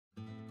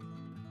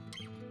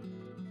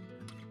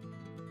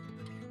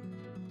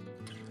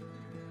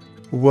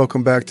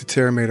Welcome back to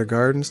Terra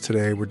Gardens.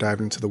 Today we're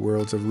diving into the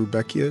worlds of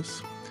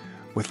Rudbeckias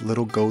with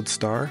Little Gold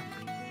Star.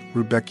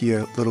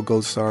 Rudbeckia Little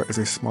Gold Star is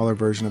a smaller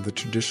version of the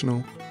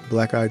traditional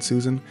black-eyed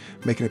Susan,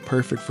 making it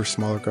perfect for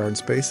smaller garden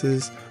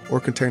spaces or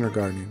container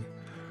gardening.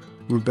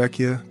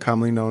 Rudbeckia,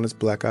 commonly known as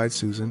black-eyed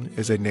Susan,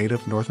 is a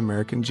native North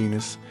American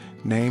genus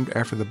named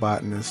after the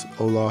botanist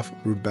Olaf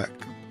Rudbeck.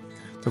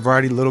 The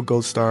variety Little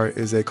Gold Star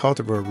is a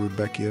cultivar of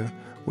Rudbeckia,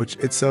 which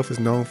itself is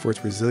known for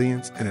its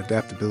resilience and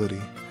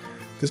adaptability.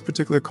 This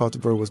particular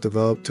cultivar was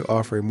developed to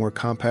offer a more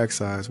compact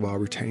size while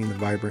retaining the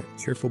vibrant,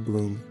 cheerful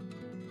bloom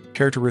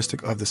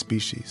characteristic of the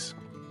species.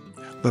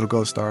 Little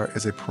Gold Star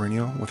is a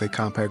perennial with a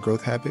compact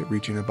growth habit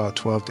reaching about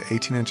 12 to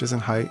 18 inches in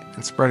height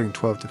and spreading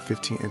 12 to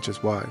 15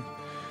 inches wide.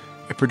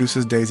 It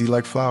produces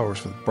daisy-like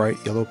flowers with bright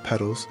yellow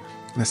petals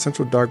and a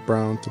central dark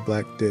brown to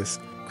black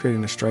disc,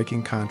 creating a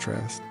striking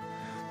contrast.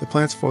 The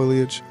plant's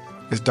foliage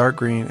is dark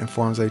green and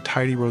forms a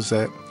tidy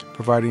rosette,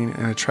 providing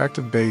an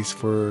attractive base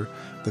for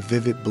the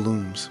vivid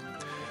blooms.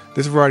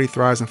 This variety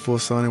thrives in full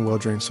sun and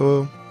well-drained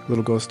soil.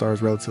 Little Gold Star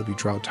is relatively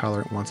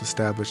drought-tolerant once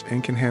established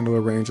and can handle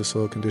a range of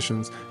soil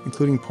conditions,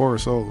 including poorer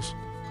soils.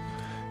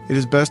 It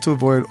is best to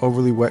avoid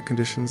overly wet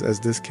conditions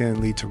as this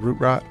can lead to root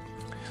rot.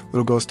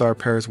 Little Gold Star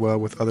pairs well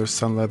with other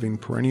sun-loving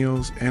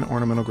perennials and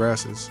ornamental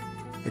grasses.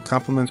 It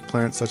complements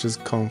plants such as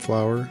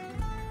coneflower,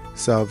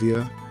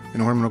 salvia,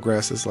 and ornamental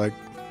grasses like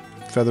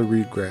feather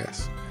reed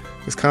grass.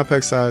 Its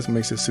compact size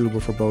makes it suitable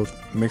for both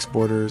mixed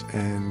borders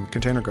and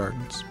container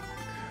gardens.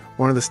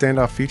 One of the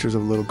standout features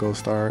of Little Gold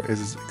Star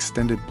is its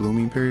extended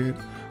blooming period,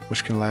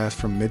 which can last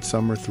from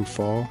midsummer through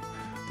fall.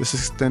 This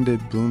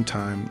extended bloom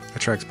time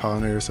attracts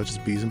pollinators such as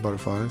bees and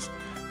butterflies,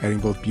 adding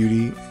both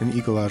beauty and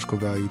ecological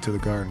value to the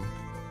garden.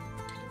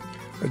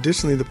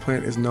 Additionally, the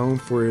plant is known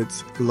for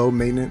its low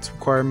maintenance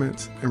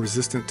requirements and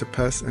resistant to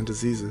pests and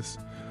diseases.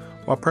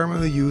 While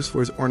primarily used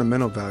for its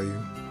ornamental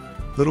value,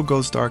 Little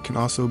Gold Star can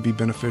also be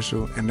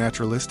beneficial in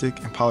naturalistic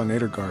and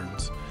pollinator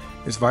gardens.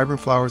 Its vibrant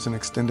flowers and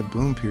extended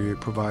bloom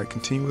period provide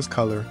continuous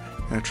color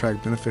and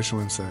attract beneficial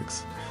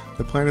insects.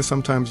 The plant is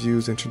sometimes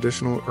used in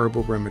traditional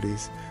herbal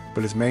remedies,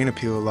 but its main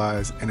appeal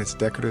lies in its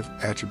decorative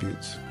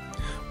attributes.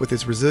 With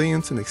its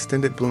resilience and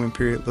extended blooming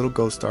period, Little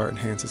Gold Star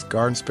enhances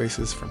garden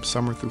spaces from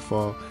summer through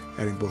fall,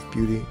 adding both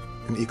beauty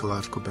and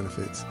ecological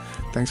benefits.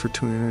 Thanks for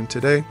tuning in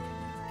today.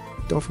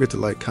 Don't forget to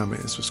like,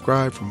 comment, and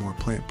subscribe for more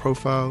plant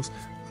profiles.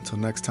 Until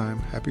next time,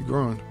 happy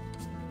growing.